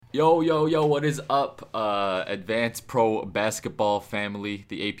Yo, yo, yo, what is up? Advanced Pro Basketball family,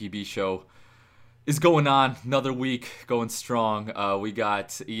 the APB show is going on. Another week going strong. We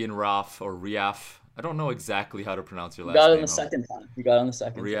got Ian Raff or Riaf. I don't know exactly how to pronounce your You got last it on the name, homie. second time. You got it on the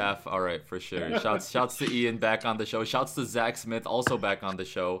second time. Riaf, all right, for sure. Shouts to Ian back on the show. Shouts to Zach Smith also back on the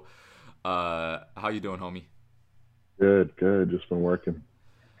show. How you doing, homie? Good, good. Just been working.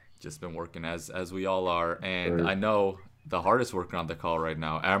 Just been working as we all are, and Or I know the hardest worker on the call right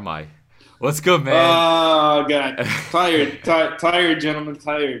now, Am I? What's good, man? Oh God, tired, gentlemen,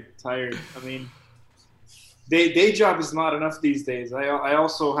 tired. I mean, day job is not enough these days. I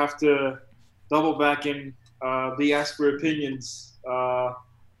also have to double back and be asked for opinions about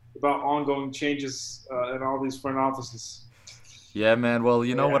ongoing changes in all these front offices. Yeah, man. Well,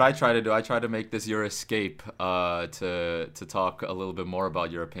 you know what Yeah, I try to do? I try to make this your escape to talk a little bit more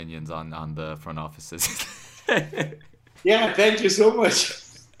about your opinions on the front offices. yeah. Thank you so much.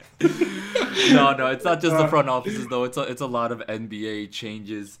 No, no, it's not just the uh, front offices though. It's a lot of NBA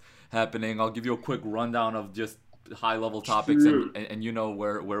changes happening. I'll give you a quick rundown of just high level topics true. and you know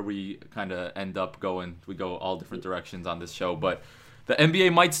where we kind of end up going. We go all different directions on this show, but the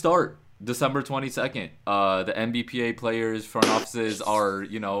NBA might start December 22nd. The NBPA players front offices are,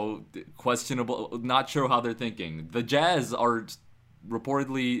 questionable, not sure how they're thinking. The Jazz are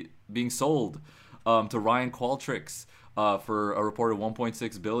reportedly being sold to Ryan Qualtrics for a reported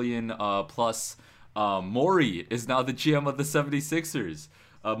 1.6 billion plus. Maury is now the GM of the 76ers.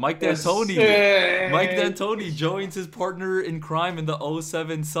 Mike Yes. D'Antoni. Mike D'Antoni joins his partner in crime in the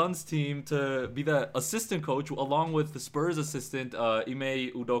 '07 Suns team to be the assistant coach, along with the Spurs assistant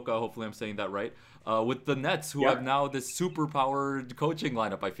Ime Udoka. Hopefully, I'm saying that right. With the Nets, who have Yep. now this super powered coaching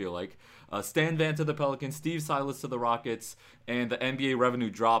lineup. I feel like Stan Van to the Pelicans, Steve Silas to the Rockets, and the NBA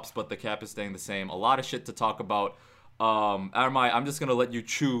revenue drops, but the cap is staying the same. A lot of shit to talk about. Armai, I'm just gonna let you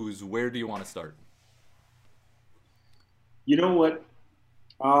choose. Where do you want to start? You know what?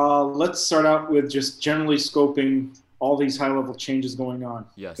 Let's start out with just generally scoping all these high level changes going on.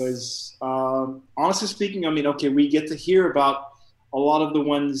 Yes. Because honestly speaking, I mean, okay, we get to hear about a lot of the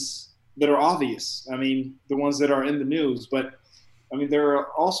ones that are obvious. I mean, the ones that are in the news. But I mean, there are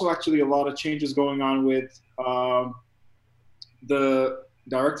also actually a lot of changes going on with the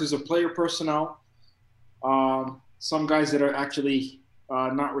directors of player personnel. Some guys that are actually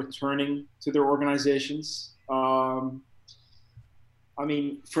not returning to their organizations. I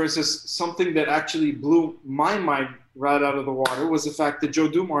mean, for instance, something that actually blew my mind right out of the water was the fact that Joe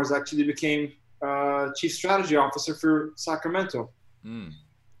Dumars actually became chief strategy officer for Sacramento. Hmm.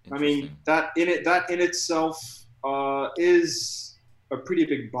 I mean, Interesting. that in itself is a pretty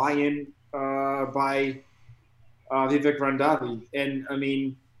big buy-in by Vivek Randavi, and I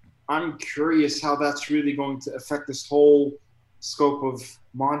mean, I'm curious how that's really going to affect this whole scope of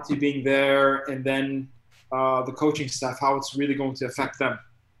Monty being there, and then the coaching staff, how it's really going to affect them.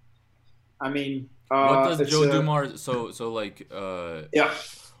 I mean, What does it's Joe a Dumars so like yeah.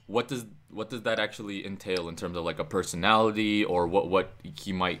 what does that actually entail in terms of like a personality or what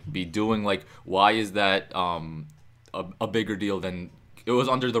he might be doing? Like why is that a bigger deal than it was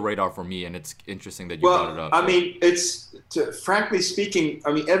under the radar for me, and it's interesting that you brought it Well, up. I mean, frankly speaking,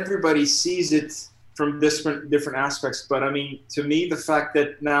 I mean, everybody sees it from different aspects, but I mean, to me, the fact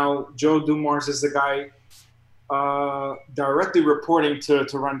that now Joe Dumars is the guy directly reporting to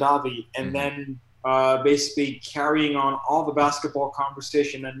Randavi, and Hmm. then basically carrying on all the basketball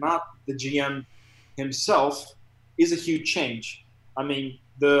conversation and not the GM himself is a huge change. I mean,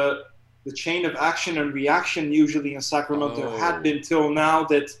 the chain of action and reaction usually in Sacramento had Oh. been till now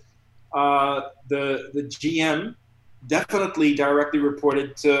that the GM definitely directly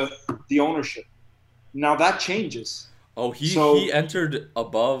reported to the ownership. Now that changes. Oh, he So entered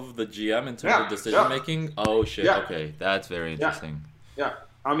above the GM in terms of yeah, decision yeah, making. Oh shit. yeah, Okay, that's very yeah, interesting. yeah.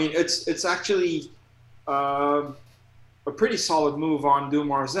 I mean, it's actually um, a pretty solid move on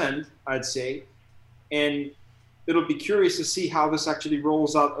Dumar's end, I'd say, and it'll be curious to see how this actually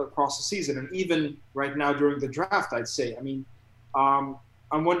rolls out across the season, and even right now during the draft, I'd say. I mean, um,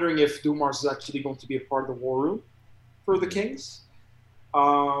 I'm wondering if Dumars is actually going to be a part of the war room for the Hmm. Kings.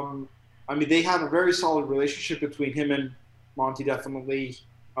 Um, I mean, they have a very solid relationship between him and Monty, definitely,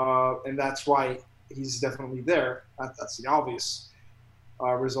 and that's why he's definitely there. That's the obvious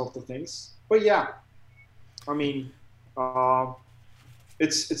result of things. But yeah, I mean, uh,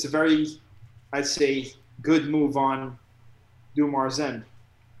 it's a very, I'd say, good move on Dumar's end.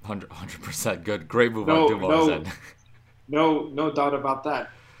 100% good. Great move on No, Dumar's no, end. no doubt about that.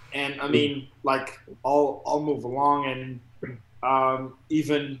 And I mean, like, I'll move along, and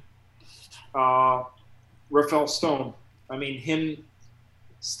even uh, Rafael Stone. I mean, him.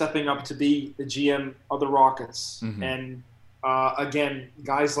 stepping up to be the GM of the Rockets. Mhm. And again,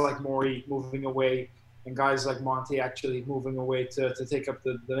 guys like Morey moving away and guys like Monty actually moving away to take up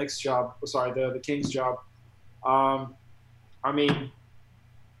the Knicks job, the Kings job. I mean,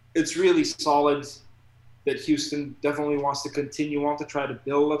 it's really solid that Houston definitely wants to continue on to try to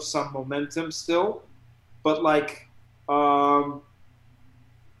build up some momentum still. But like, I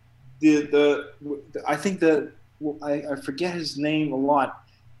think I forget his name a lot.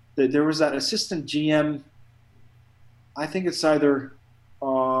 There was that assistant GM. I think it's either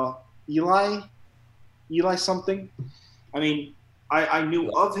Eli something. I mean, I knew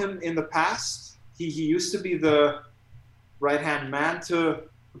of him in the past. He used to be the right-hand man to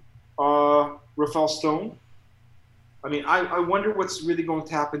Rafael Stone. I mean, I wonder what's really going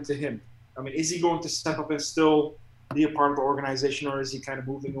to happen to him. I mean, is he going to step up and still be a part of the organization, or is he kind of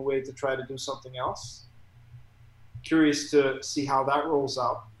moving away to try to do something else? Curious to see how that rolls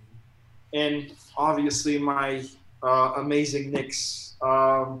out. And obviously, my amazing Knicks,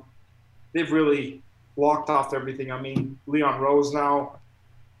 they've really blocked off everything. I mean, Leon Rose now,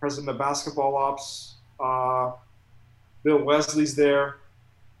 president of basketball ops. Bill Wesley's there.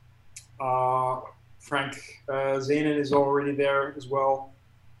 Frank Zanin is already there as well.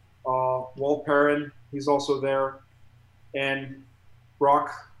 Walt Perrin, he's also there. And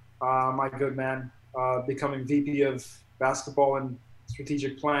Brock, my good man, becoming VP of basketball and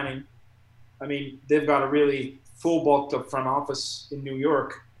strategic planning. I mean, they've got a really full bulked up front office in New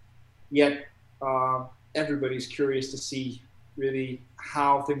York, yet everybody's curious to see really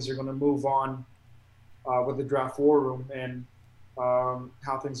how things are going to move on with the draft war room and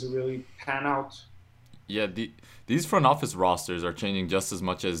how things will really pan out. Yeah, these front office rosters are changing just as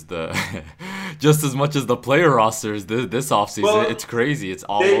much as the just as much as the player rosters this offseason. Well, it's crazy. It's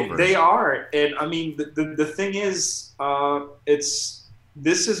all over. They are. And I mean, the thing is,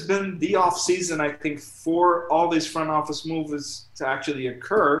 this has been the offseason, I think, for all these front office moves to actually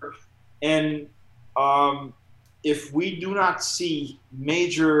occur. And if we do not see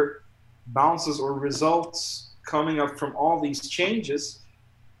major bounces or results coming up from all these changes,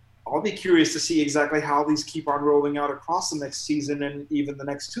 I'll be curious to see exactly how these keep on rolling out across the next season and even the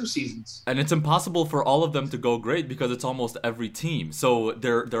next 2 seasons. And it's impossible for all of them to go great because it's almost every team. So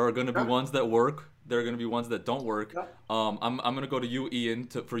there are going to be ones that work. There are going to be ones that don't work. Yeah. I'm going to go to you, Ian,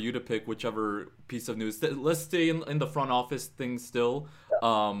 for you to pick whichever piece of news. Let's stay in the front office thing still.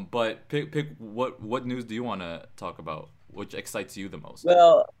 Yeah. But pick what news do you want to talk about? Which excites you the most?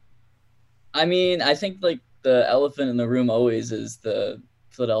 Well, I mean, I think like the elephant in the room always is the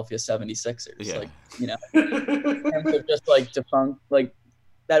Philadelphia 76ers. Yeah. Like, you know, in terms of just like defunct, like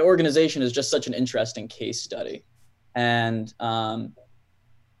that organization is just such an interesting case study. And,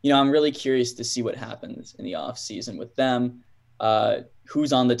 you know, I'm really curious to see what happens in the off season with them.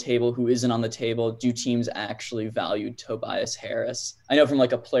 Who's on the table, who isn't on the table? Do teams actually value Tobias Harris? I know from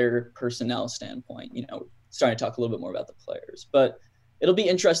like a player personnel standpoint, you know, starting to talk a little bit more about the players, but it'll be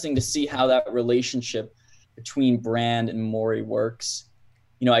interesting to see how that relationship between Brand and Morey works.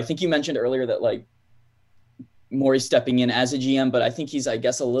 You know, I think you mentioned earlier that like Morey's stepping in as a GM, but I think he's, I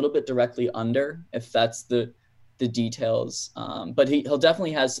guess, a little bit directly under, if that's the details. But he'll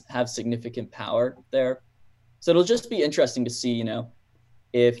definitely have significant power there. So it'll just be interesting to see, you know,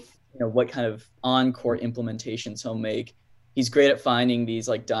 if, you know, what kind of on-court implementations he'll make. He's great at finding these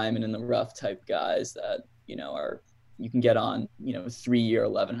like diamond in the rough type guys that, you know, you can get on, you know, 3-year,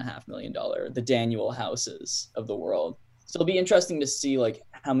 $11.5 million, the Daniel Houses of the world. So it'll be interesting to see like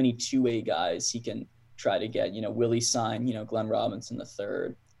how many two-way guys he can try to get. You know, will he sign, you know, Glenn Robinson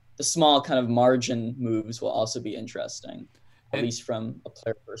III? The small kind of margin moves will also be interesting, at least from a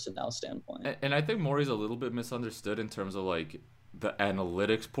player personnel standpoint. And I think Morey's a little bit misunderstood in terms of like the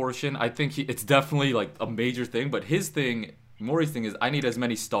analytics portion. I think it's definitely like a major thing, but Morey's thing is I need as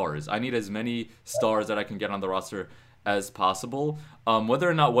many stars. I need as many stars that I can get on the roster as possible. Whether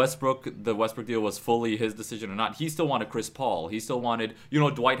or not the Westbrook deal was fully his decision or not, he still wanted Chris Paul. He still wanted, you know,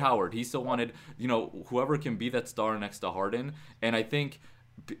 Dwight Howard. He still wanted, you know, whoever can be that star next to Harden. And I think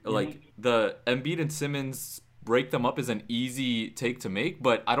like the Embiid and Simmons break them up is an easy take to make,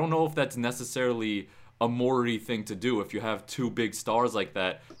 but I don't know if that's necessarily a Morey thing to do if you have 2 big stars like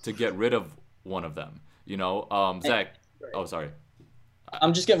that to get rid of one of them. You know, Zach. Oh, sorry.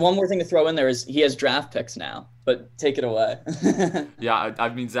 I'm just getting one more thing to throw in there is he has draft picks now, but take it away. Yeah, I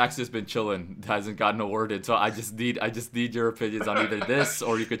mean Zach's just been chilling, hasn't gotten a word in, so I just need your opinions on either this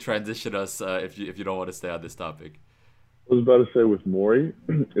or you could transition us if you don't want to stay on this topic. I was about to say with Morey,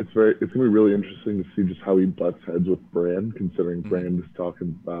 it's gonna be really interesting to see just how he butts heads with Brand, considering Brand is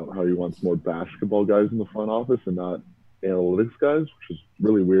talking about how he wants more basketball guys in the front office and not analytics guys, which is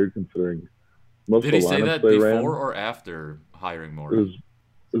really weird considering most Did of he the say lineups that they before ran. or after hiring It Maury?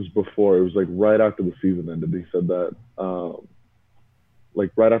 was before. It was like right after the season ended. He said that,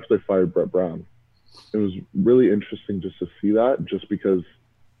 like right after they fired Brett Brown. It was really interesting just to see that, just because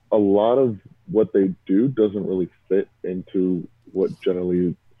a lot of what they do doesn't really fit into what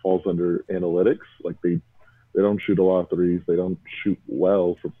generally falls under analytics. Like they don't shoot a lot of threes. They don't shoot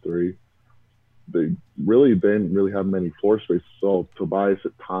well for three. They didn't really have many floor spaces. So Tobias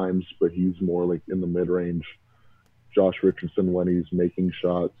at times, but he's more like in the mid range. Josh Richardson when he's making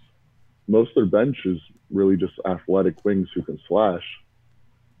shots. Most of their bench is really just athletic wings who can slash.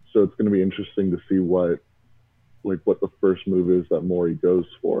 So it's going to be interesting to see what the first move is that Morey goes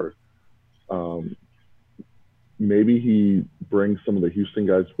for. Maybe he brings some of the Houston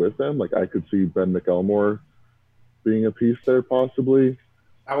guys with him. Like I could see Ben McElmore being a piece there possibly.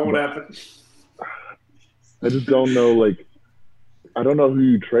 That won't happen. I just don't know. Like I don't know who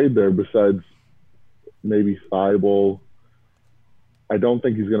you trade there besides maybe Thibault. I don't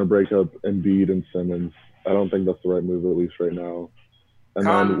think he's going to break up Embiid and Simmons. I don't think that's the right move, at least right now. And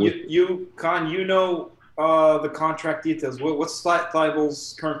Con, then you know the contract details. What's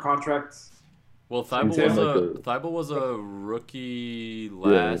Thibault's current contract? Well, Thibault was a rookie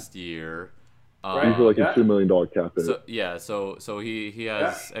last year. He's like a $2 million cap hit. So he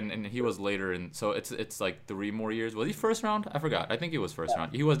has and he was later in, so it's like 3 more years. Was he first round? I forgot. I think he was first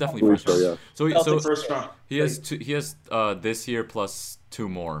round. He was definitely first round. Yeah. So first round. He has this year plus 2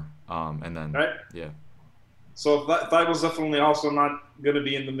 more. And then yeah. So Thibault's definitely also not going to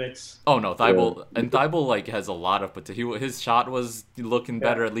be in the mix. Oh no, Thibault like has a lot of potential. His shot was looking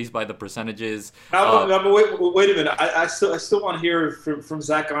better, at least by the percentages. But wait a minute. I still want to hear from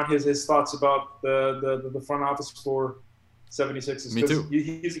Zach on his thoughts about the front office for 76ers. Me too.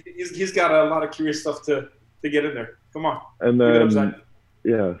 He's got a lot of curious stuff to get in there. Come on. And then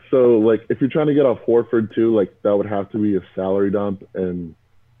yeah, so like if you're trying to get off Horford too, like that would have to be a salary dump, and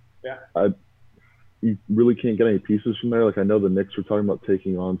you really can't get any pieces from there. Like I know the Knicks were talking about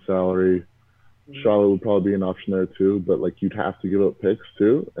taking on salary. Charlotte would probably be an option there too, but like you'd have to give up picks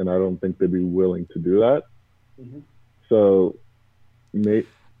too, and I don't think they'd be willing to do that. So,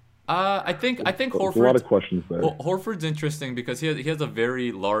 I think Horford's a lot of questions there. Horford's interesting because he has a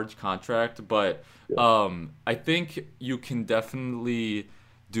very large contract, but I think you can definitely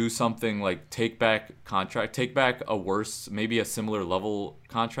do something like take back a worse, maybe a similar level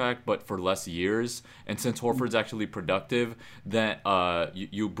contract, but for less years. And since Horford's actually productive, then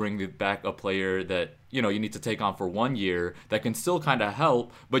you bring back a player that you need to take on for 1 year that can still kind of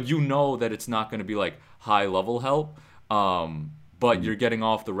help, but that it's not going to be like high level help. But you're getting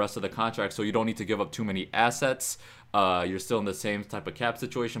off the rest of the contract, so you don't need to give up too many assets. You're still in the same type of cap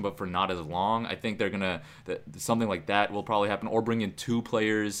situation, but for not as long. I think they're something like that will probably happen, or bring in 2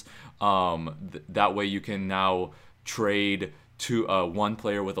 players. That way you can now trade to 1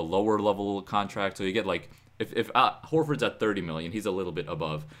 player with a lower level contract. So you get like if Horford's at 30 million, he's a little bit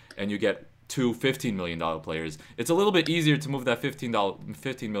above, and you get 2 $15 million players. It's a little bit easier to move that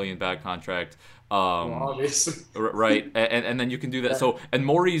 $15 million bag contract. Obviously. Right, and then you can do that. So and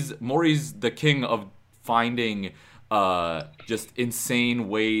Morey's the king of finding just insane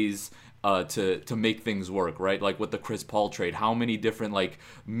ways to make things work, right? Like with the Chris Paul trade, how many different like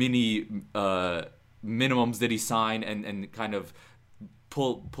mini minimums did he sign and kind of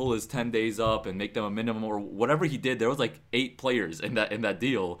pull his 10 days up and make them a minimum or whatever he did. There was like 8 players in that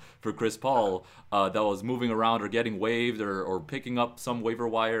deal for Chris Paul that was moving around or getting waived or picking up some waiver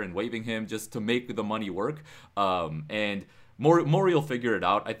wire and waiving him just to make the money work. And Morey will figure it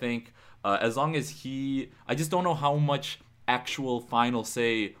out, I think. As long as I just don't know how much actual final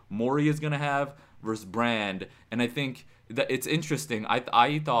say Morey is going to have versus Brand. And I think that it's interesting.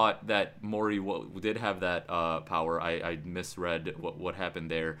 I thought that Morey did have that power. I misread what happened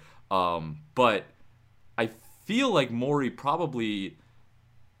there. But I feel like Morey probably,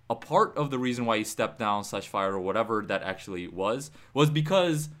 a part of the reason why he stepped down / fired or whatever that actually was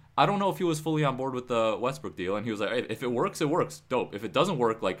because I don't know if he was fully on board with the Westbrook deal, and he was like, hey, if it works, it works. Dope. If it doesn't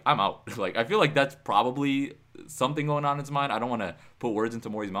work, like, I'm out. Like, I feel like that's probably something going on in his mind. I don't want to put words into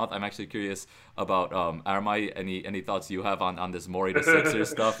Morey's mouth. I'm actually curious about Armai, any thoughts you have on this Morey to Sixers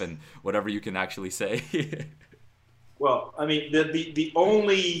stuff and whatever you can actually say. Well, I mean, the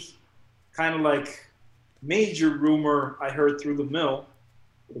only kind of like major rumor I heard through the mill,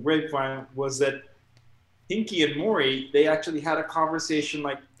 the grapevine, was that Hinkie and Morey, they actually had a conversation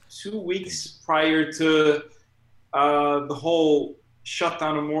like 2 weeks prior to the whole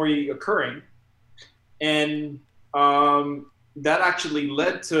shutdown of Morey occurring. And that actually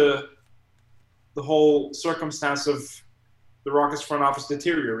led to the whole circumstance of the Rockets front office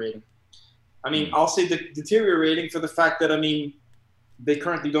deteriorating. I mean, I'll say deteriorating for the fact that, I mean, they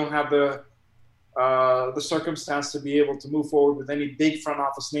currently don't have the circumstance to be able to move forward with any big front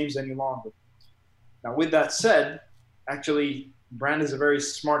office names any longer. Now, with that said, actually, Brand is a very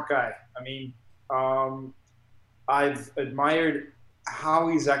smart guy. I mean, I've admired how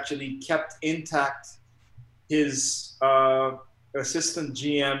he's actually kept intact his assistant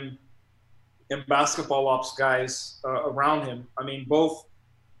GM and basketball ops guys around him. I mean, both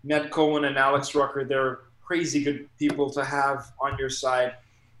Ned Cohen and Alex Rucker, they're crazy good people to have on your side,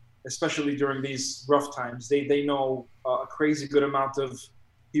 especially during these rough times. They know a crazy good amount of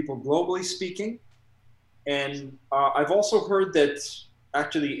people globally speaking. And I've also heard that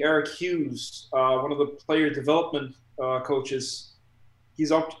actually Eric Hughes, one of the player development coaches,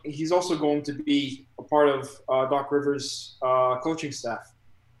 he's also going to be a part of Doc Rivers' coaching staff.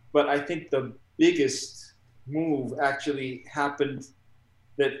 But I think the biggest move actually happened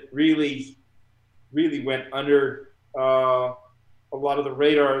that really went under a lot of the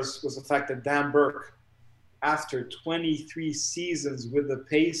radars was the fact that Dan Burke, after 23 seasons with the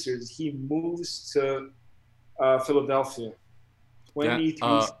Pacers, he moves to Philadelphia. 23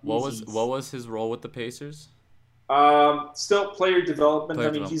 seasons. What was his role with the Pacers? Still player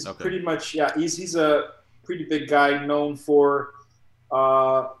development. He's pretty much he's a pretty big guy known for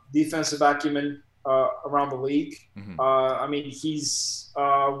defensive acumen around the league. Mm-hmm. I mean, he's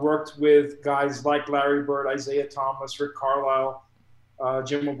worked with guys like Larry Bird, Isaiah Thomas, Rick Carlisle,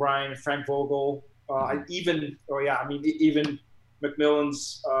 Jim O'Brien, Frank Vogel. Even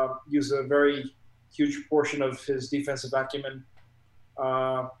McMillan's used a very huge portion of his defensive acumen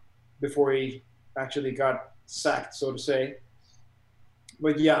before he actually got sacked, so to say.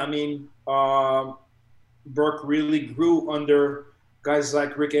 But yeah, I mean, Burke really grew under guys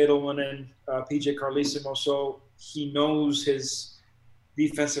like Rick Edelman and PJ Carlesimo, so he knows his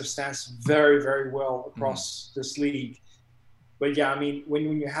defensive stance very, very well across this league. But yeah, I mean,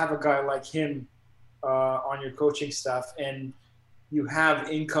 when you have a guy like him on your coaching staff and you have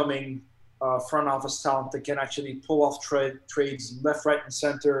incoming front office talent that can actually pull off trades left, right, and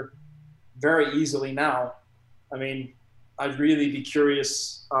center very easily now, I mean, I'd really be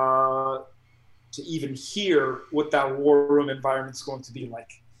curious to even hear what that war room environment is going to be like.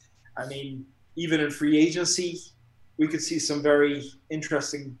 I mean, even in free agency, we could see some very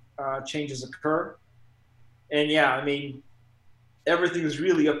interesting changes occur. And yeah, I mean, everything is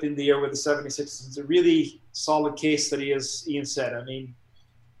really up in the air with the 76ers. It's a really solid case study, as Ian said. I mean,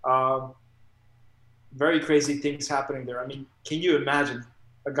 very crazy things happening there. I mean, can you imagine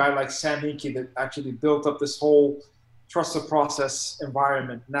a guy like Sam Hinkie that actually built up this whole trusted process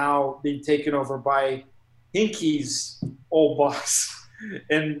environment now being taken over by Hinkie's old boss?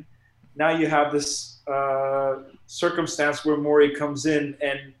 And now you have this circumstance where Morey comes in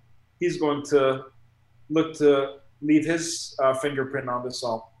and he's going to look to leave his fingerprint on this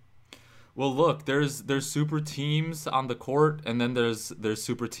all. Well, look, there's super teams on the court, and then there's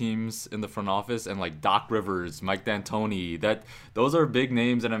super teams in the front office, and like Doc Rivers, Mike D'Antoni. Those are big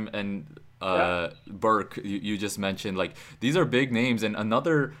names, and Burke, you just mentioned, like these are big names, and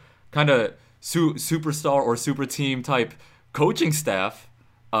another kind of superstar or super team type coaching staff.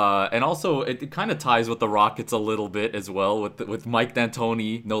 And also, it kind of ties with the Rockets a little bit as well, with Mike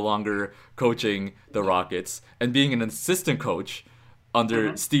D'Antoni no longer coaching the Rockets and being an assistant coach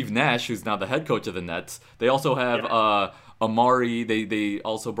under Steve Nash, who's now the head coach of the Nets. They also have Amari. They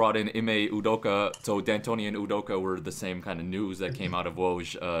also brought in Ime Udoka. So D'Antoni and Udoka were the same kind of news that came out of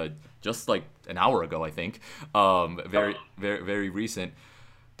Woj just like an hour ago, I think. Very, very, very recent.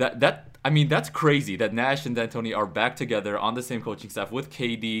 I mean, that's crazy that Nash and D'Antoni are back together on the same coaching staff with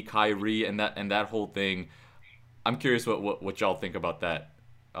KD, Kyrie, and that whole thing. I'm curious what y'all think about that.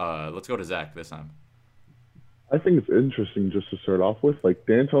 Let's go to Zach this time. I think it's interesting just to start off with. Like,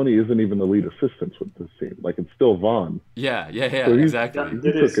 D'Antoni isn't even the lead assistant with this team. Like, it's still Vaughn. Yeah, so exactly.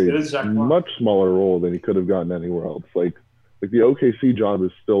 He took a much smaller role than he could have gotten anywhere else. Like the OKC job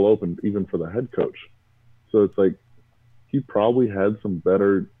is still open even for the head coach. So it's like he probably had some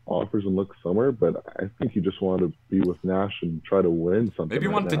better offers and looks somewhere, but I think he just wanted to be with Nash and try to win something. Maybe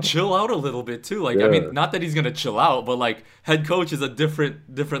he wanted to chill out a little bit too. Like, I mean, not that he's gonna chill out, but like head coach is a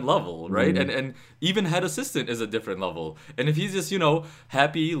different level, right? And even head assistant is a different level. And if he's just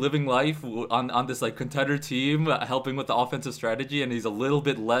happy living life on this like contender team, helping with the offensive strategy, and he's a little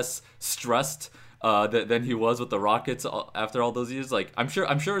bit less stressed than he was with the Rockets after all those years, like I'm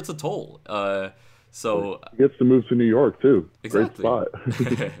sure it's a toll. So he gets to move to New York too. Exactly. Great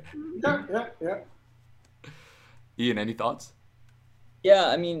spot. Yeah. Ian, any thoughts? Yeah,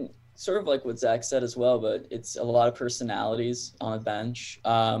 I mean, sort of like what Zach said as well, but it's a lot of personalities on the bench.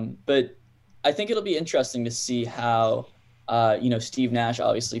 But I think it'll be interesting to see how, Steve Nash,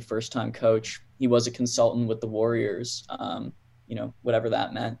 obviously first-time coach, he was a consultant with the Warriors, whatever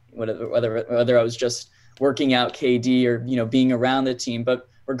that meant, whether I was just working out KD or, being around the team. But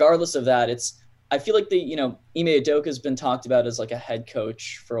regardless of that, I feel like Ime Udoka has been talked about as like a head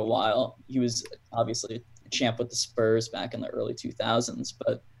coach for a while. He was obviously a champ with the Spurs back in the early 2000s,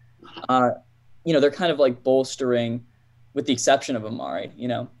 but they're kind of like bolstering, with the exception of Amari,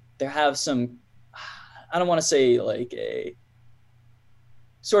 they have some, I don't want to say like a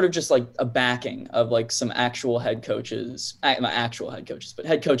sort of just like a backing of like some actual head coaches, not actual head coaches, but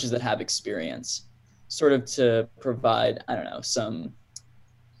head coaches that have experience, sort of to provide, I don't know, some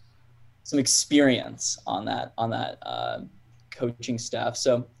experience on that coaching staff.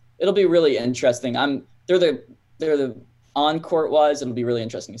 So it'll be really interesting. They're the on court wise, it'll be really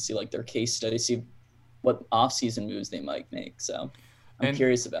interesting to see like their case study, see what off-season moves they might make. So I'm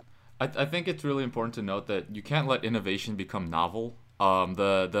curious about. I think it's really important to note that you can't let innovation become novel.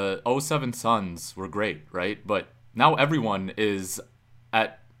 The 07 Suns were great, right? But now everyone is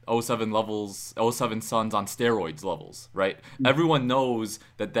at 07 levels, 07 Suns on steroids levels, right? Mm-hmm. Everyone knows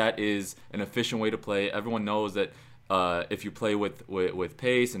that is an efficient way to play. Everyone knows that if you play with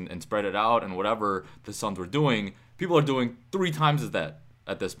pace and spread it out and whatever the Suns were doing, people are doing 3 times as that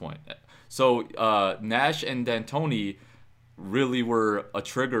at this point. So Nash and D'Antoni really were a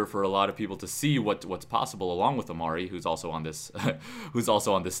trigger for a lot of people to see what's possible, along with Amari, who's also on this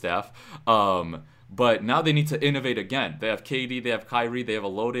staff. But now they need to innovate again. They have KD, they have Kyrie, they have a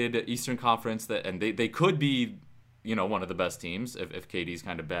loaded Eastern Conference and they could be, one of the best teams if KD's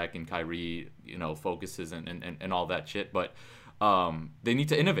kind of back and Kyrie, focuses and all that shit. But they need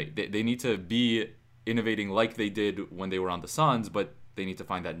to innovate. They need to be innovating like they did when they were on the Suns, but they need to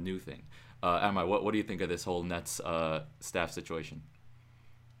find that new thing. Emma, what do you think of this whole Nets staff situation?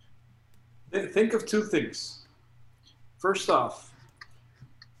 Think of 2 things. First off,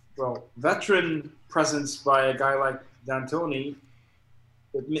 veteran presence by a guy like D'Antoni,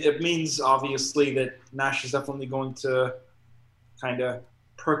 it means obviously that Nash is definitely going to kind of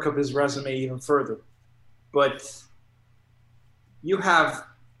perk up his resume even further. But you have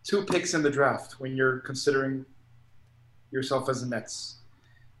 2 picks in the draft when you're considering yourself as a Nets.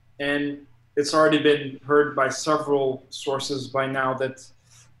 And it's already been heard by several sources by now that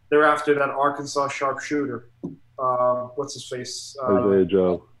they're after that Arkansas sharpshooter. What's his face? Isaiah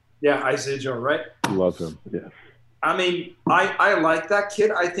Joe. Yeah, Isaiah Joe, right? Love him, yeah. I mean, I like that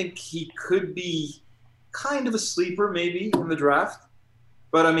kid. I think he could be kind of a sleeper maybe in the draft.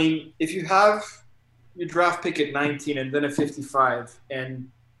 But, I mean, if you have your draft pick at 19 and then at 55 and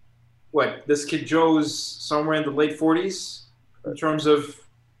this kid Joe's somewhere in the late 40s in terms of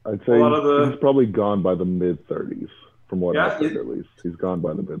I'd say he's probably gone by the mid-30s, from what I've heard at least. He's gone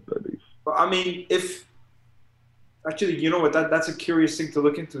by the mid-30s. But, I mean, actually, you know what? That's a curious thing to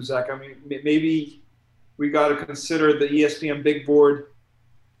look into, Zach. I mean, maybe we got to consider the ESPN big board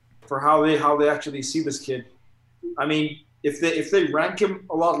for how they actually see this kid. I mean, if they rank him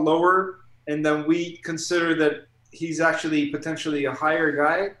a lot lower and then we consider that he's actually potentially a higher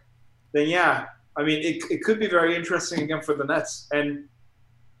guy, then yeah, I mean, it could be very interesting again for the Nets. And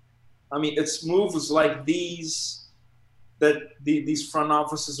I mean, it's moves like these that these front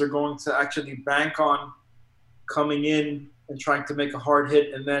offices are going to actually bank on coming in and trying to make a hard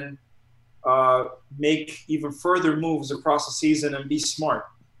hit and then make even further moves across the season and be smart.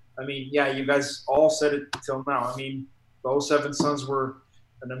 I mean, yeah, you guys all said it till now. I mean, the 07 Suns were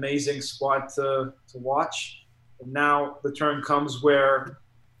an amazing squad to watch. And now the turn comes where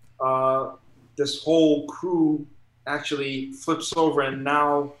this whole crew actually flips over, and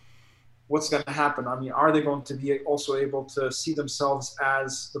now what's going to happen? I mean, are they going to be also able to see themselves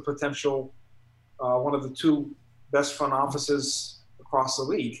as the potential one of the 2 best front offices across the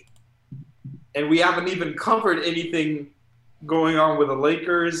league? And we haven't even covered anything going on with the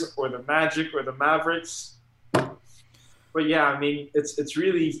Lakers or the Magic or the Mavericks. But yeah, I mean, it's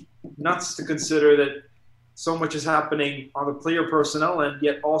really nuts to consider that so much is happening on the player personnel end,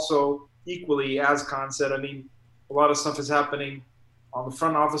 yet also equally, as Khan said, I mean, a lot of stuff is happening on the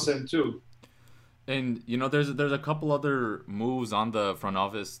front office end too. And there's a couple other moves on the front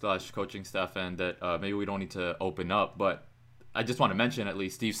office / coaching staff end that maybe we don't need to open up, but I just want to mention at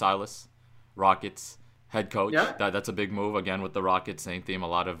least Steve Silas, Rockets head coach. Yeah. That's a big move again with the Rockets. Same theme, a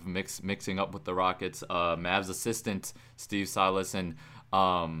lot of mixing up with the Rockets. Mavs assistant Steve Silas, and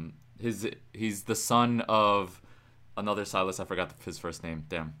he's the son of another Silas. I forgot his first name.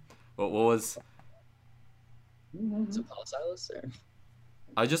 Damn. What was? Is it Paul Silas or?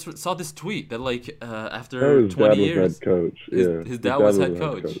 I just saw this tweet that like Oh, after his 20 dad was years, head coach. Yeah, his dad was head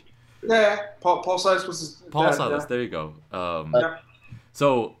coach. Yeah, Paul Silas was his Paul dad, Silas, yeah. there you go. Yeah.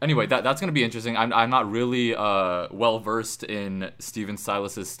 So anyway, that's gonna be interesting. I'm not really well versed in Steven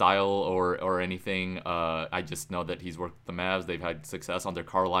Silas's style or anything. I just know that he's worked with the Mavs. They've had success under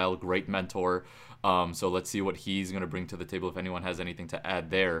Carlisle, great mentor. So let's see what he's gonna bring to the table. If anyone has anything to add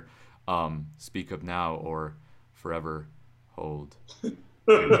there, speak up now or forever hold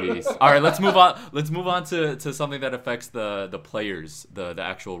your peace. All right, let's move on. Let's move on to something that affects the players, the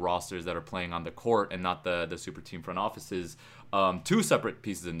actual rosters that are playing on the court, and not the super team front offices. Two separate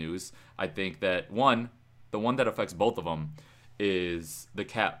pieces of news. I think that the one that affects both of them is the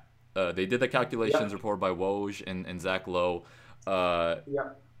cap. They did the calculations report by Woj and Zach Lowe.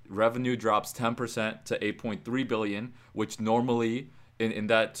 Revenue drops 10% to 8.3 billion, which normally in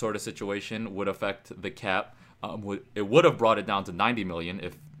that sort of situation would affect the cap. It would have brought it down to 90 million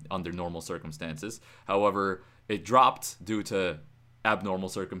if under normal circumstances. However, it dropped due to abnormal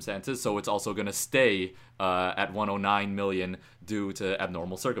circumstances, so it's also going to stay at 109 million due to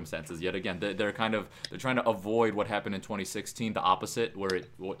abnormal circumstances. Yet again, they're trying to avoid what happened in 2016, the opposite, where it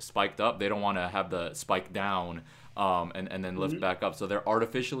spiked up. They don't want to have the spike down and then lift back up. So they're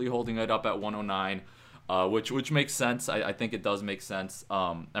artificially holding it up at 109, which makes sense. I think it does make sense.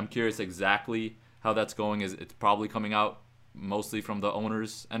 I'm curious exactly how that's going. It's probably coming out mostly from the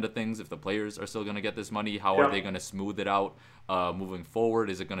owners' end of things. If the players are still going to get this money, how are they going to smooth it out moving forward?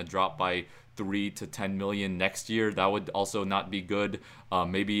 Is it going to drop by 3 to 10 million next year? That would also not be good.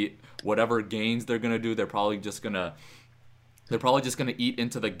 Maybe whatever gains they're going to do, they're probably just going to eat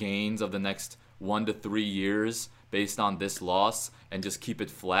into the gains of the next 1 to 3 years based on this loss and just keep it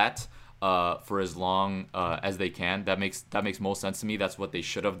flat for as long as they can. That makes most sense to me. That's what they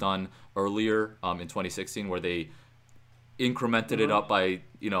should have done earlier in 2016, where they incremented it up by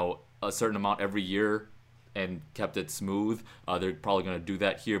a certain amount every year and kept it smooth. They're probably going to do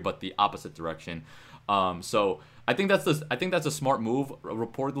that here, but the opposite direction. So I think that's a smart move.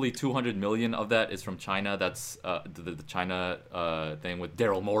 Reportedly, 200 million of that is from China. That's the China thing with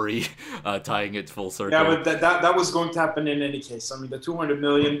Daryl Morey tying it full circle. Yeah, but that was going to happen in any case. I mean, the 200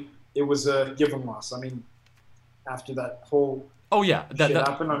 million, it was a given loss. I mean, after that whole shit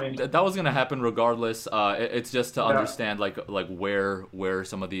happened, I mean, that was gonna happen regardless. It's just to understand like where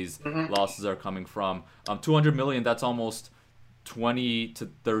some of these losses are coming from. 200 million, that's almost 20 to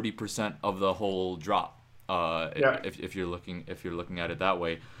 30% of the whole drop. If you're looking at it that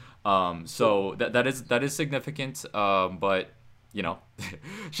way. So that is significant. But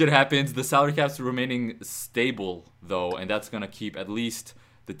shit happens. The salary cap's remaining stable though, and that's gonna keep at least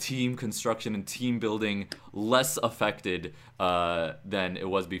the team construction and team building less affected than it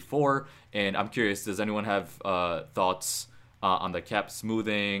was before. And I'm curious, does anyone have thoughts on the cap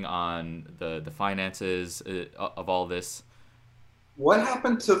smoothing, on the finances of all this? What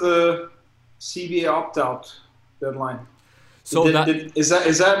happened to the CBA opt-out deadline? So is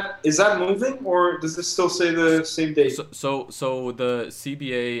that moving, or does it still say the same date? So the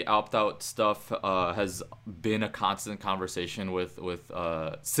CBA opt-out stuff has been a constant conversation with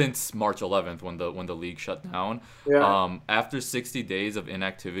since March 11th when the league shut down. Yeah. After 60 days of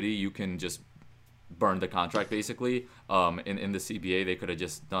inactivity, you can just burn the contract basically. In the CBA, they could have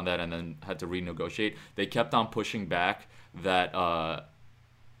just done that and then had to renegotiate. They kept on pushing back that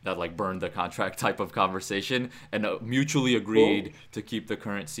like burned the contract type of conversation and mutually agreed to keep the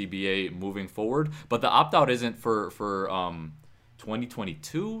current CBA moving forward. But the opt-out isn't for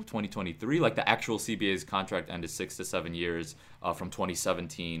 2022, 2023. Like the actual CBA's contract ended 6 to 7 years from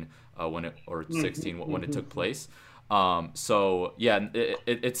 2017 when it took place. So yeah,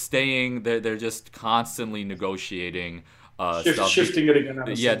 it's staying. They're just constantly negotiating shifting it again.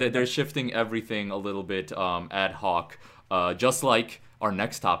 Yeah, they're shifting everything a little bit ad hoc, just like our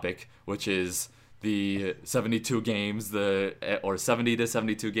next topic, which is the 72 games, or 70 to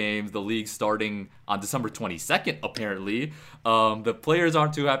 72 games, the league starting on December 22nd, apparently. The players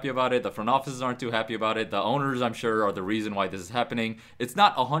aren't too happy about it. The front offices aren't too happy about it. The owners, I'm sure, are the reason why this is happening. It's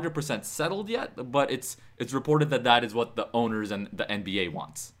not 100% settled yet, but it's reported that is what the owners and the NBA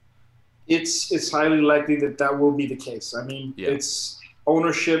wants. It's highly likely that will be the case. I mean, it's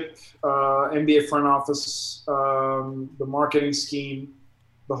ownership, NBA front office, the marketing scheme,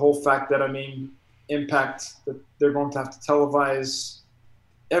 the whole fact that, Impact, that they're going to have to televise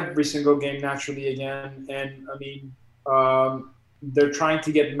every single game naturally again. And, they're trying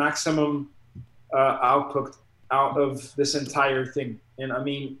to get maximum output out of this entire thing.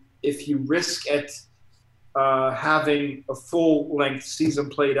 And, if you risk at having a full-length season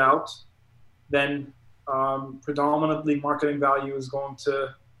played out, then predominantly marketing value is going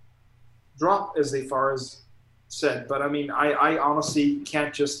to drop, as they far as said. But I mean, I honestly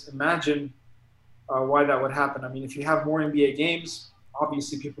can't just imagine why that would happen. I mean, if you have more NBA games,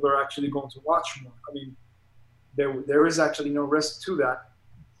 obviously people are actually going to watch more. I mean, there is actually no risk to that.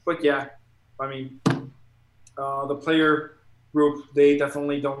 But yeah, I mean, the player group, they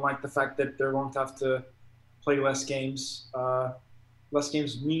definitely don't like the fact that they're going to have to play less games. Less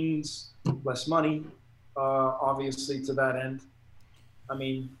games means less money, obviously, to that end. I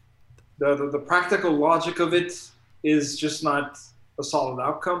mean, the practical logic of it is just not a solid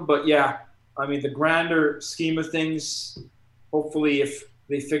outcome. But yeah, I mean, the grander scheme of things, hopefully if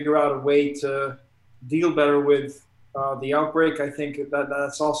they figure out a way to deal better with the outbreak, I think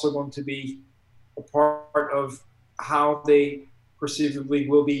that's also going to be a part of how they perceivably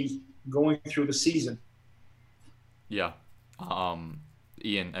will be going through the season. Yeah.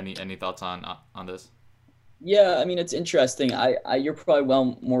 Ian, any thoughts on this? Yeah, I mean, it's interesting. You're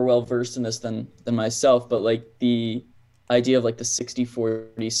probably more well versed in this than myself, but like the idea of like the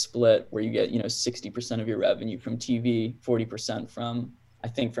 60-40 split where you get, 60% of your revenue from TV, 40% from, I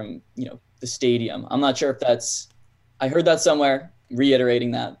think from, the stadium. I'm not sure if I heard that somewhere,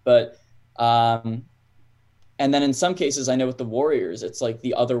 reiterating that, but and then in some cases, I know with the Warriors, it's like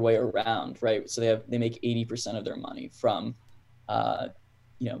the other way around, right? So they make 80% of their money from,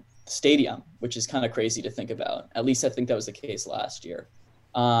 stadium, which is kind of crazy to think about. At least I think that was the case last year.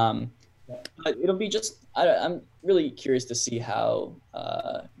 But it'll be I'm really curious to see how,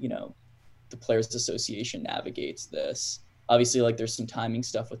 the Players Association navigates this. Obviously, like there's some timing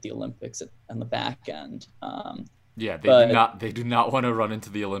stuff with the Olympics on the back end. Yeah, they do not want to run into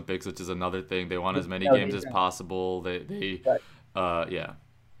the Olympics, which is another thing. They want as many games as possible. Yeah.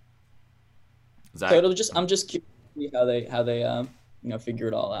 Zach? So I'm just curious to see how they figure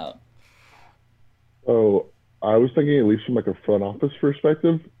it all out. So I was thinking, at least from like a front office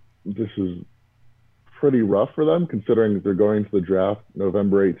perspective, this is pretty rough for them, considering they're going to the draft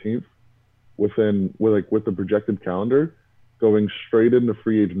November 18th, with the projected calendar, going straight into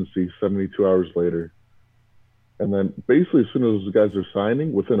free agency 72 hours later. And then basically as soon as those guys are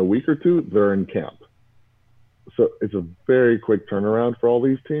signing, within a week or two, they're in camp. So it's a very quick turnaround for all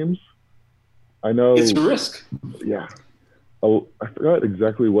these teams. I know it's a risk. Yeah. I forgot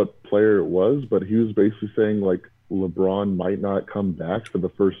exactly what player it was, but he was basically saying like LeBron might not come back for the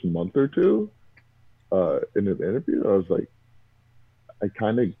first month or two in an interview. I was like, I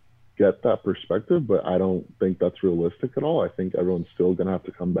kind of get that perspective, but I don't think that's realistic at all. I think everyone's still going to have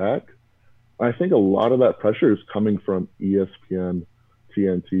to come back. I think a lot of that pressure is coming from ESPN,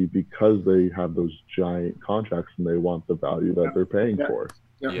 TNT, because they have those giant contracts and they want the value that they're paying for.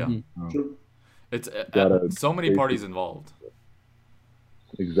 Yeah. It's so many parties involved.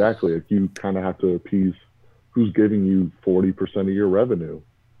 Exactly. Like you kind of have to appease who's giving you 40% of your revenue.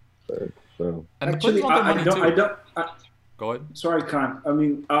 So actually, I don't. Go ahead. Sorry, Khan. I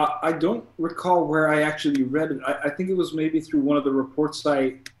mean, I don't recall where I actually read it. I think it was maybe through one of the reports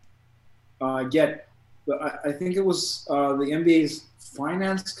I get. But I think it was the NBA's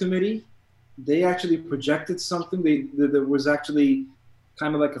finance committee. They actually projected something. There was actually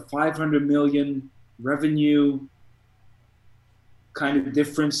kind of like a 500 million revenue kind of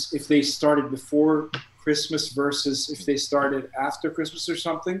difference if they started before Christmas versus if they started after Christmas or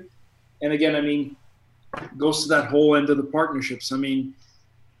something. And again, I mean, goes to that whole end of the partnerships. I mean,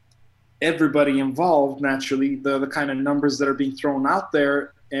 everybody involved, naturally, the kind of numbers that are being thrown out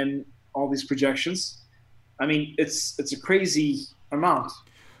there and all these projections. I mean, it's a crazy amount.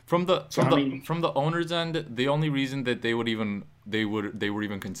 From the owners' end, the only reason that they were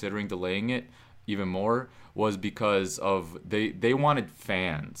even considering delaying it even more was because of they wanted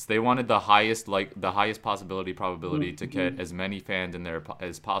fans. They wanted the highest probability to get as many fans in there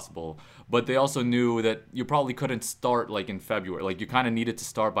as possible. But they also knew that you probably couldn't start like in February. Like you kind of needed to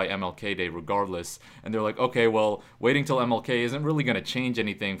start by MLK Day regardless. And they're like, okay, well, waiting till MLK isn't really going to change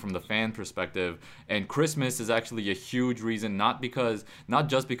anything from the fan perspective. And Christmas is actually a huge reason, not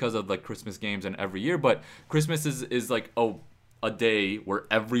just because of like Christmas games and every year, but Christmas is like a day where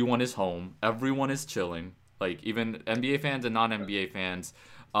everyone is home, everyone is chilling. Like even NBA fans and non-NBA fans,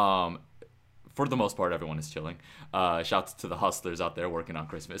 for the most part, everyone is chilling. Shouts to the hustlers out there working on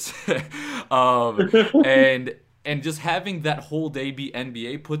Christmas. And just having that whole day be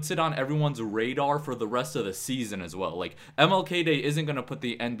NBA puts it on everyone's radar for the rest of the season as well. Like MLK Day isn't going to put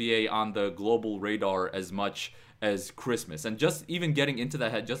the NBA on the global radar as much as Christmas. And just even getting into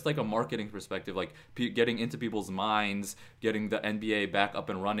that head, just like a marketing perspective, like getting into people's minds, getting the NBA back up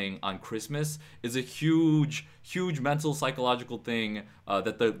and running on Christmas is a huge mental psychological thing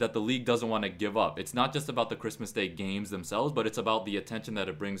that the league doesn't want to give up. It's not just about the Christmas Day games themselves, but it's about the attention that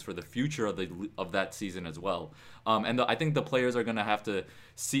it brings for the future of that season as well. I think the players are going to have to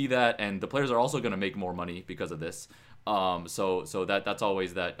see that, and the players are also going to make more money because of this. So that's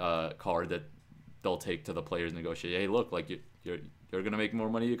always that card that they'll take to the players, negotiate. Hey, look, like you're gonna make more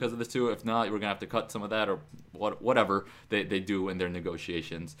money because of this too. If not, we're gonna have to cut some of that or whatever they do in their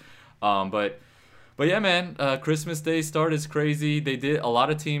negotiations. But yeah, man, Christmas Day start is crazy. A lot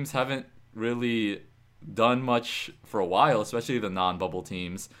of teams haven't really done much for a while, especially the non-bubble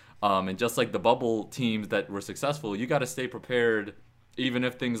teams. And just like the bubble teams that were successful, you got to stay prepared even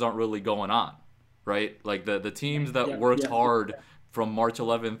if things aren't really going on, right? Like the teams that worked hard from March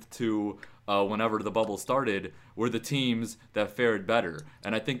 11th to whenever the bubble started were the teams that fared better.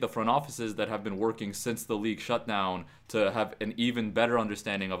 And I think the front offices that have been working since the league shut down to have an even better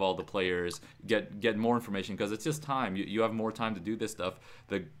understanding of all the players, get more information, because it's just time. You have more time to do this stuff.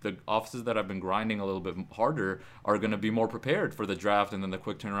 The offices that have been grinding a little bit harder are going to be more prepared for the draft and then the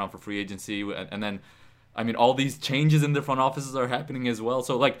quick turnaround for free agency. And then, I mean, all these changes in the front offices are happening as well.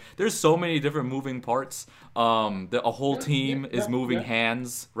 So, like, there's so many different moving parts. A whole team is moving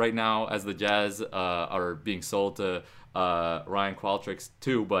hands right now as the Jazz are being sold to Ryan Qualtrics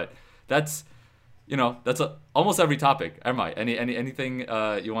too. But that's almost every topic. Anything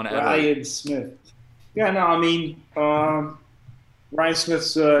you want to add? Ryan Smith. Yeah, no, I mean, Ryan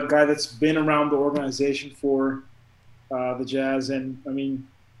Smith's a guy that's been around the organization for the Jazz. And, I mean,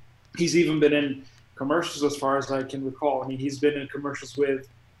 he's even been in commercials as far as I can recall. I mean, he's been in commercials with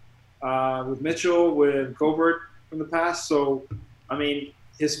Mitchell, with Gobert in the past. So, I mean,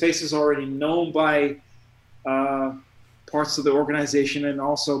 his face is already known by parts of the organization and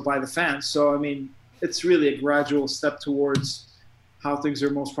also by the fans. So, I mean, it's really a gradual step towards how things are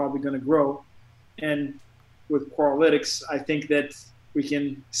most probably going to grow. And with Qualtrics, I think that we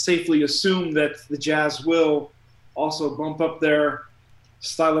can safely assume that the Jazz will also bump up their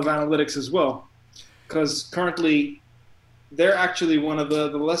style of analytics as well. Because currently, they're actually one of the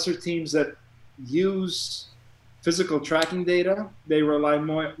lesser teams that use physical tracking data. They rely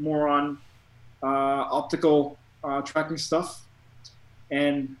more on optical tracking stuff.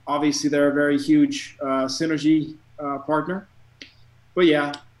 And obviously, they're a very huge synergy partner. But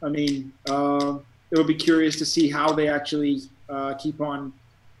yeah, I mean, it'll be curious to see how they actually keep on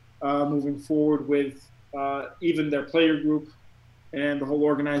moving forward with even their player group and the whole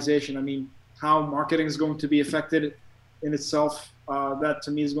organization. I mean, how marketing is going to be affected in itself, that to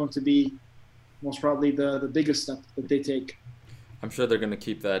me is going to be most probably the biggest step that they take. I'm sure they're going to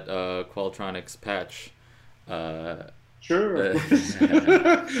keep that Qualtrics patch. Sure.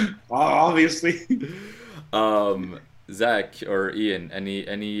 Obviously. Zach or Ian,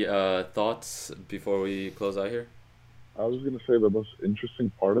 any thoughts before we close out here? I was going to say the most interesting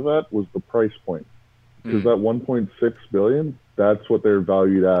part of that was the price point. Because that 1.6 billion, that's what they're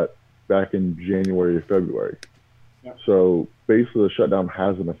valued at back in January or February. Yeah. So basically the shutdown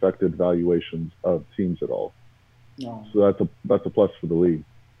hasn't affected valuations of teams at all. No. So that's a plus for the league.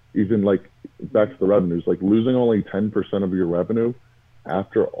 Even like back to the revenues, like losing only 10% of your revenue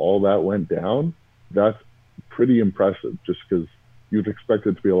after all that went down, that's pretty impressive, just because you'd expect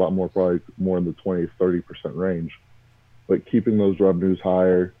it to be a lot more, probably more in the 20-30% range. But keeping those revenues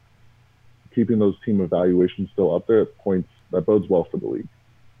higher, keeping those team evaluations still up there, that bodes well for the league.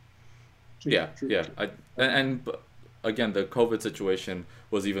 Yeah. And again, the COVID situation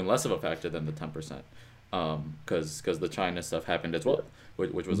was even less of a factor than the 10%, because the China stuff happened as well,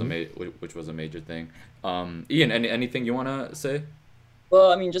 which was a major thing. Ian, anything you want to say?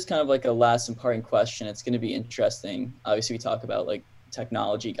 Well, I mean, just kind of like a last and parting question. It's going to be interesting. Obviously, we talk about like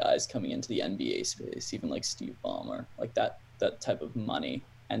technology guys coming into the NBA space, even like Steve Ballmer, like that type of money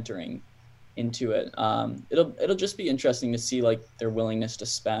entering into it. It'll just be interesting to see like their willingness to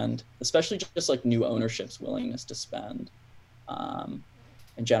spend, especially just like new ownership's willingness to spend.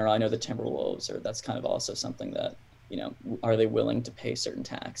 In general, I know the Timberwolves, that's kind of also something that, are they willing to pay certain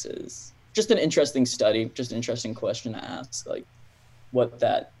taxes? Just an interesting study, just an interesting question to ask, like what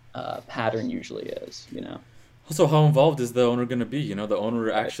that pattern usually is, Also, how involved is the owner going to be? The owner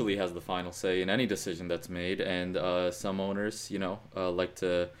actually has the final say in any decision that's made, and some owners, like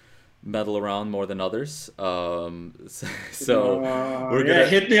to meddle around more than others. So we're gonna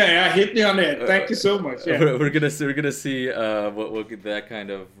hit me on it. Thank you so much. Yeah. We're gonna see what that kind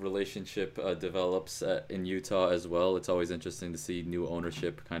of relationship develops in Utah as well. It's always interesting to see new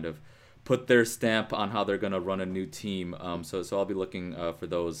ownership kind of put their stamp on how they're gonna run a new team. So I'll be looking for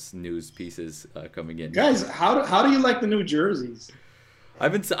those news pieces coming in. Guys, how do you like the new jerseys?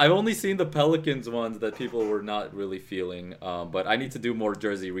 I've only seen the Pelicans ones that people were not really feeling, but I need to do more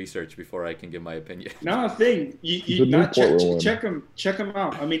jersey research before I can give my opinion. No thing, you not check them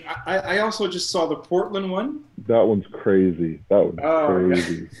out. I mean, I also just saw the Portland one. That one's crazy.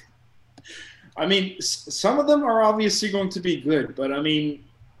 Crazy. I mean, some of them are obviously going to be good, but I mean,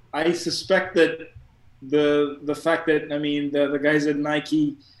 I suspect that the fact that, I mean, the guys at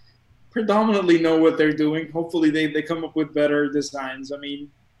Nike predominantly know what they're doing. Hopefully they come up with better designs. I mean,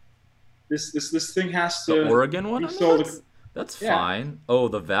 this thing has to. The Oregon one? That's yeah. fine. Oh,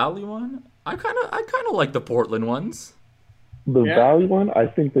 the Valley one? I kind of like the Portland ones. The Valley one, I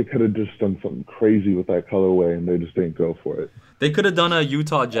think they could have just done something crazy with that colorway, and they just didn't go for it. They could have done a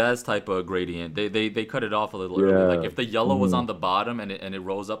Utah Jazz type of gradient. They cut it off a little early. Like if the yellow was on the bottom and it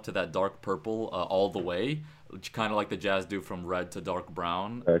rose up to that dark purple all the way, kind of like the Jazz do from red to dark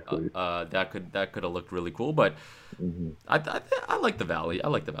brown. Exactly. That could have looked really cool. But I like the Valley. I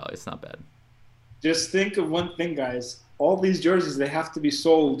like the Valley. It's not bad. Just think of one thing, guys. All these jerseys, they have to be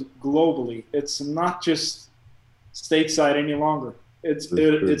sold globally. It's not just stateside any longer. It's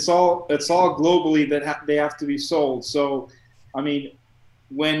all globally that they have to be sold. So, I mean,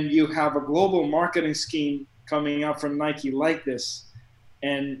 when you have a global marketing scheme coming out from Nike like this,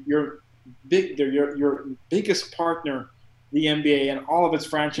 and your biggest partner, the NBA, and all of its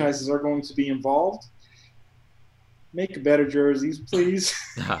franchises are going to be involved, make better jerseys, please.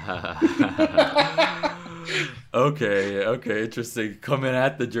 Okay, interesting. Coming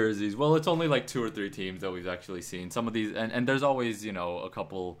at the jerseys. Well, it's only like 2 or 3 teams that we've actually seen. Some of these, and there's always, a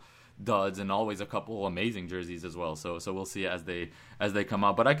couple duds and always a couple amazing jerseys as well. So we'll see as they come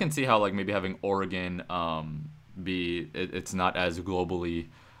out. But I can see how like maybe having Oregon it's not as globally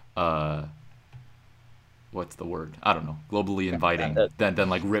what's the word? I don't know. Globally inviting than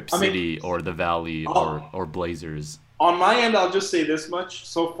like Rip City or the Valley or Blazers. On my end, I'll just say this much.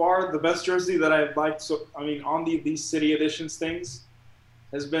 So far, the best jersey that I've liked, on these city editions things,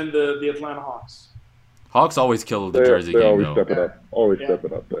 has been the Atlanta Hawks. Hawks always kill the jersey game, always though. Step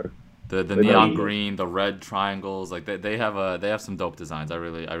it up there. The neon green, the red triangles, like they have some dope designs. I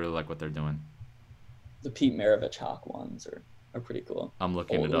really like what they're doing. The Pete Maravich Hawk ones are pretty cool. I'm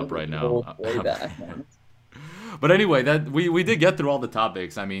looking it up right now. Way back, man. But anyway, that we did get through all the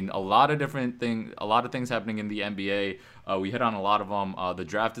topics. I mean, a lot of things happening in the NBA. We hit on a lot of them. The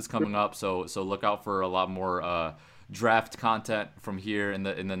draft is coming up, so look out for a lot more draft content from here in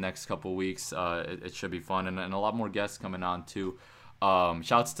the next couple of weeks. It should be fun, and a lot more guests coming on too.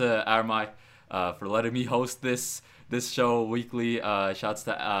 Shouts to Armai for letting me host this show weekly. Shouts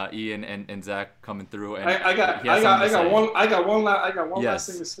to Ian and Zach coming through. And I got one last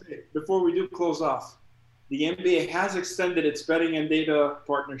thing to say before we do close off. The NBA has extended its betting and data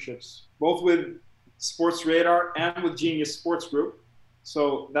partnerships, both with Sports Radar and with Genius Sports Group.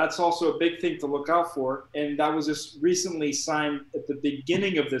 So that's also a big thing to look out for. And that was just recently signed at the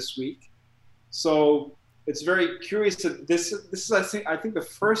beginning of this week. So it's very curious. This is I think the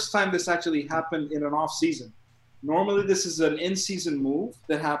first time this actually happened in an off season. Normally this is an in-season move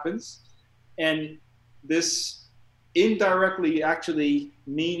that happens. And this indirectly actually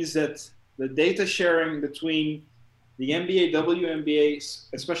means that the data sharing between the NBA, WNBA,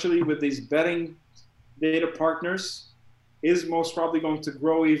 especially with these betting data partners, is most probably going to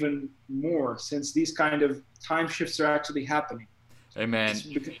grow even more since these kind of time shifts are actually happening. Hey, man.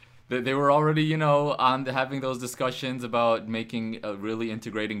 They were already, on having those discussions about making really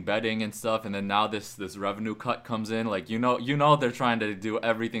integrating betting and stuff, and then now this revenue cut comes in. Like they're trying to do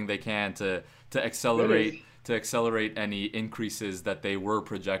everything they can to accelerate any increases that they were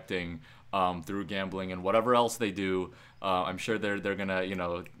projecting through gambling and whatever else they do. I'm sure they're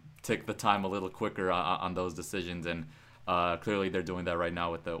gonna take the time a little quicker on those decisions, and clearly they're doing that right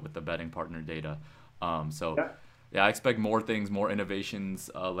now with the betting partner data. Yeah, I expect more things, more innovations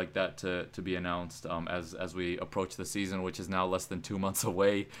like that to be announced as we approach the season, which is now less than 2 months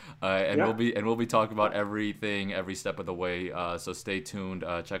away, we'll be talking about everything every step of the way. So stay tuned.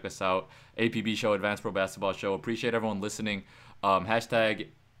 Check us out. APB Show, Advanced Pro Basketball Show. Appreciate everyone listening. Hashtag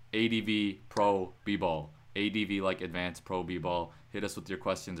ADV Pro B-Ball. ADV like Advanced Pro B-Ball. Hit us with your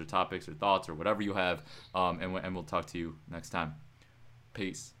questions or topics or thoughts or whatever you have, and we'll talk to you next time.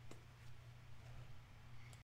 Peace.